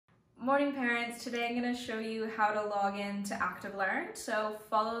Morning parents, today I'm going to show you how to log in to Active Learn, so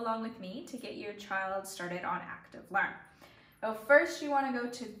follow along with me to get your child started on Active Learn. So first you want to go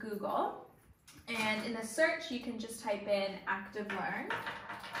to Google, and in the search you can just type in Active Learn,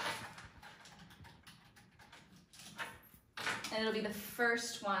 and it'll be the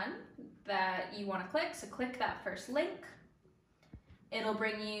first one that you want to click, so click that first link. It'll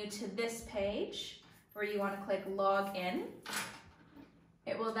bring you to this page where you want to click Log In.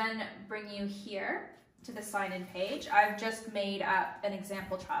 It will then bring you here to the sign in page. I've just made up an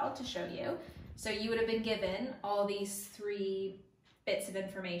example child to show you. So you would have been given all these 3 bits of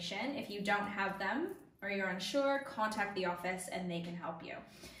information. If you don't have them or you're unsure, contact the office and they can help you.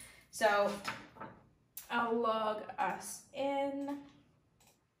 So I'll log us in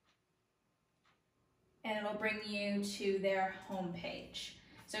and it'll bring you to their home page.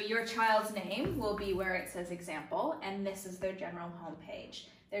 So your child's name will be where it says example, and this is their general home page.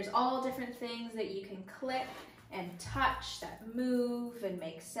 There's all different things that you can click and touch that move and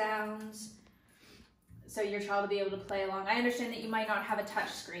make sounds. So your child will be able to play along. I understand that you might not have a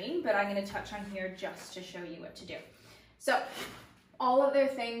touch screen, but I'm going to touch on here just to show you what to do. So all of their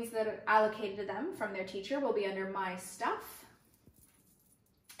things that are allocated to them from their teacher will be under My Stuff,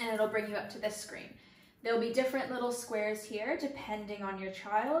 and it'll bring you up to this screen. There'll be different little squares here depending on your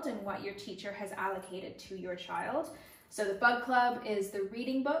child and what your teacher has allocated to your child. So the Bug Club is the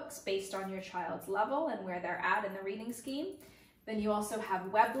reading books based on your child's level and where they're at in the reading scheme. Then you also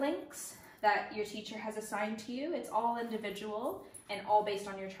have web links that your teacher has assigned to you. It's all individual and all based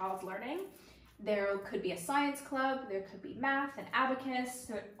on your child's learning. There could be a science club, there could be math and abacus,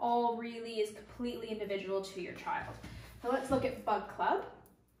 so it all really is completely individual to your child. So let's look at Bug Club.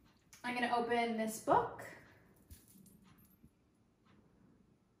 I'm going to open this book.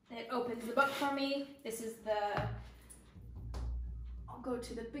 It opens the book for me. This is I'll go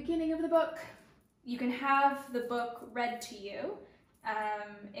to the beginning of the book. You can have the book read to you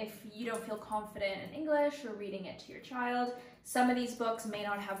if you don't feel confident in English or reading it to your child. Some of these books may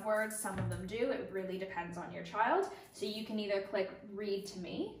not have words, some of them do. It really depends on your child. So you can either click Read to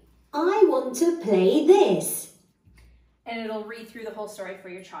Me. I want to play this. And it'll read through the whole story for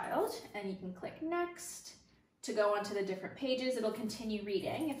your child, and you can click Next to go onto the different pages. It'll continue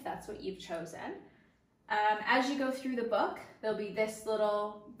reading if that's what you've chosen. As you go through the book, there'll be this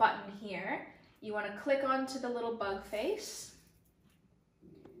little button here. You want to click onto the little bug face.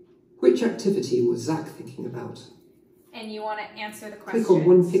 Which activity was Zach thinking about? And you want to answer the questions. Click on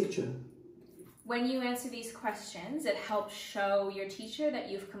one picture. When you answer these questions, it helps show your teacher that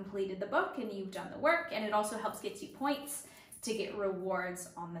you've completed the book and you've done the work, and it also helps get you points to get rewards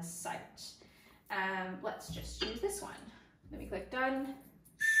on the site. Let's just choose this one. Let me click Done.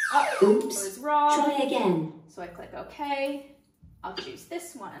 Oh, oops, it was wrong. Try again. So I click OK. I'll choose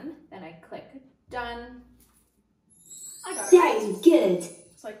this one. Then I click Done. I got it right. Very good.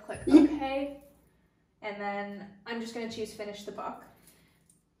 So I click OK. And then I'm just going to choose Finish the Book.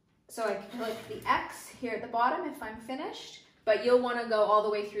 So I can click the X here at the bottom if I'm finished, but you'll want to go all the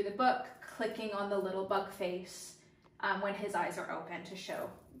way through the book, clicking on the little bug face when his eyes are open to show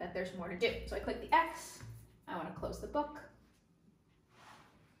that there's more to do. So I click the X. I want to close the book.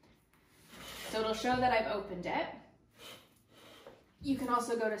 So it'll show that I've opened it. You can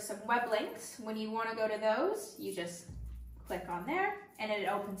also go to some web links. When you want to go to those, you just click on there and it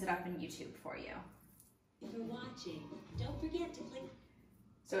opens it up in YouTube for you. If you're watching, don't forget to click.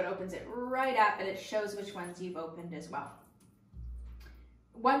 So it opens it right up and it shows which ones you've opened as well.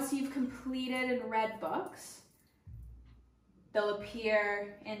 Once you've completed and read books, they'll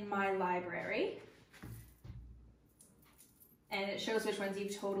appear in My Library. And it shows which ones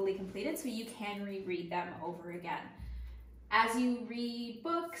you've totally completed, so you can reread them over again. As you read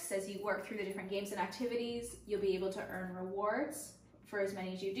books, as you work through the different games and activities, you'll be able to earn rewards for as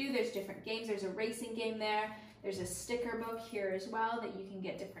many as you do. There's different games. There's a racing game there. There's a sticker book here as well that you can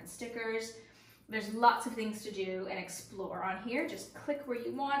get different stickers. There's lots of things to do and explore on here. Just click where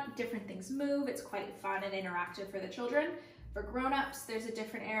you want. Different things move. It's quite fun and interactive for the children. For grown-ups, there's a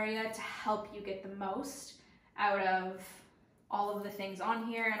different area to help you get the most out of all of the things on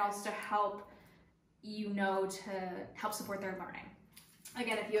here, and also to help you know to help support their learning.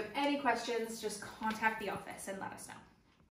 Again, if you have any questions, just contact the office and let us know.